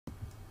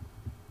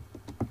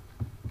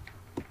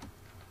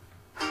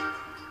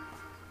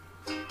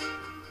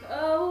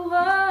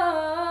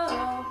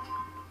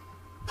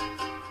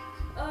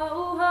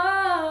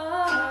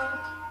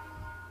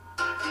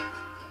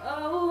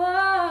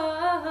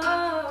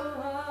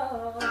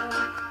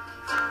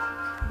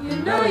You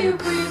know you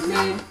breathe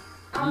me,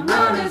 I'm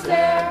known as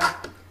air.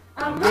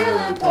 I'm real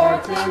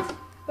important,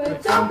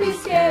 but don't be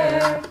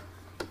scared.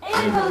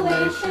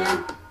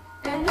 Inhalation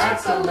and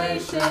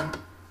exhalation,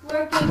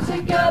 working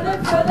together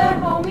for that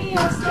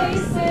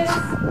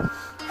homeostasis.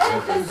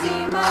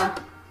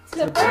 Emphysema,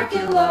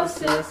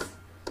 tuberculosis,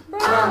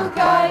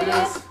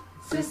 bronchitis,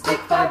 cystic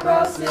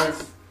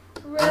fibrosis,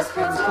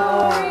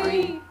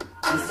 respiratory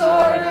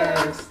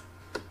disorders.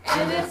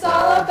 And it's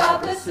all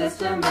about the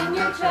system in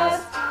your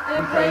chest.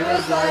 And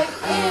prayers like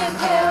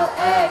inhale,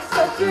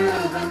 exhale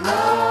through the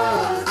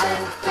nose,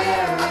 then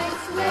pharynx,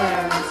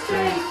 larynx,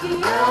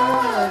 trachea,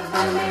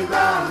 then they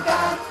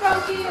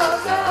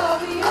bronchioles,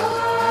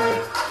 alveoli.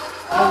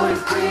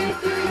 Always breathe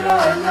through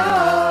your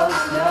nose.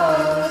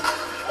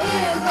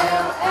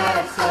 Inhale,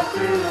 exhale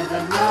through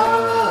the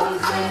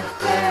nose, then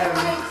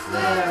pharynx,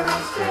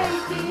 larynx,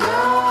 trachea,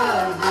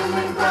 then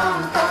they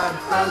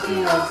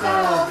bronchioles,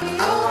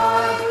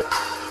 alveoli.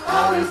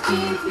 Always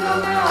keep your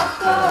mouth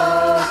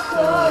closed.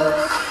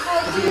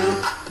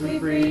 As we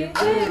breathe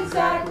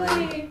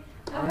exactly.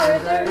 I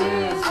heard there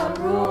is one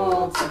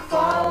rule to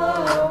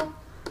follow.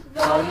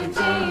 Volume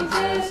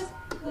changes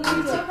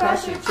lead to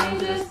pressure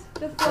changes.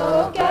 The flow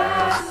of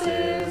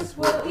gases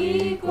will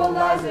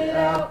equalize it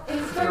out.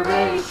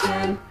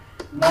 Inspiration,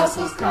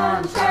 muscles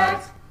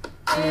contract,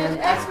 and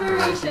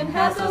expiration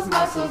has those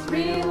muscles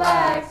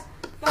relax.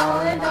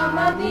 Falling on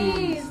my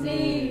knees.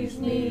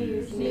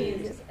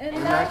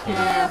 And I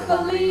can't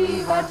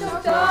believe I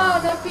jumped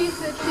on a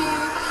piece of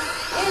cheese.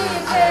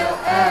 Inhale,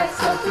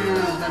 exhale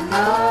through the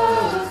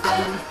nose,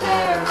 then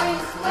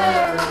pharynx,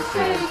 larynx,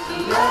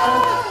 trachea,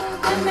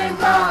 then main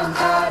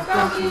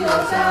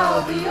bronchioles,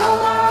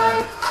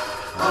 alveoli.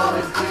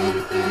 Always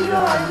breathe through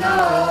your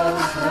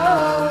nose.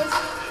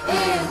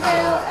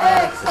 Inhale,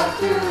 exhale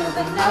through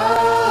the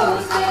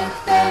nose, then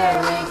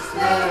pharynx,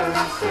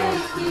 larynx,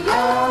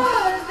 trachea,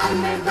 then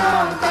main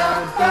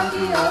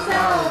bronchioles,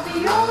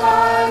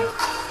 alveoli.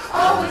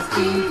 Always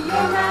keep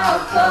your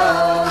mouth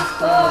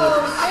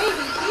closed.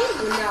 Baby,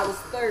 when I was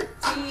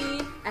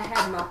 13, I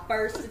had my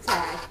first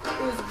attack.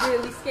 It was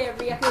really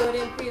scary, I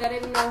couldn't breathe, I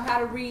didn't know how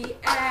to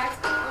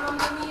react. My mom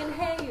gave me an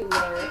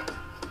inhaler.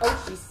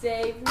 Oh, she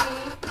saved me.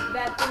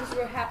 Bad things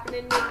were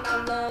happening in my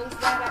lungs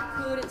that I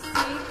couldn't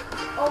see.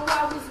 Oh,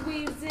 I was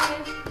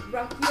wheezing,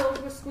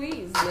 bronchioles were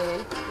squeezing.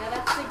 Now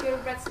that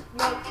cigarette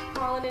smoke,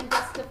 pollen and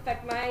dust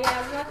affect my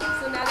asthma.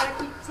 So now that I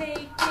keep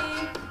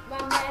taking my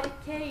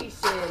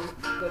medication,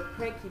 but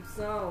prank keeps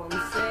on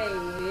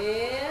saying,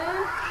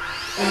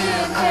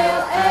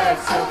 inhale,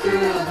 exhale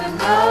through the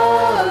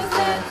nose,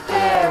 then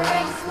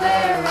pharynx,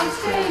 larynx,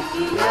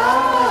 trachea,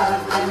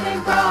 then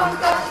main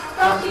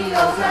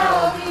bronchioles,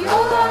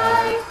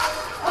 alveoli.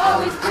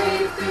 Always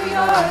breathe through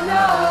your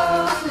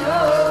nose.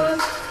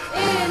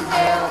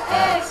 Inhale,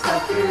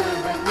 exhale through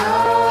the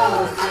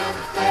nose, then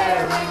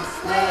pharynx,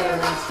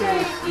 larynx,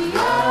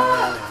 trachea,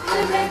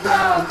 then main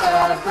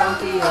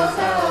bronchioles,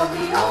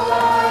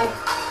 alveoli.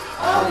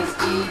 Always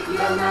keep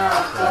your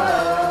mouth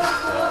closed.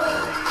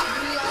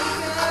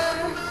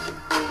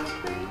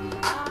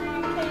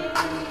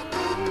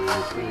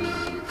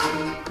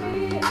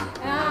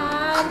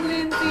 I'm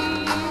Lindsey.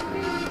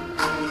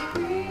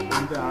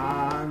 And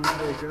I'm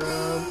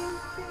Jacob.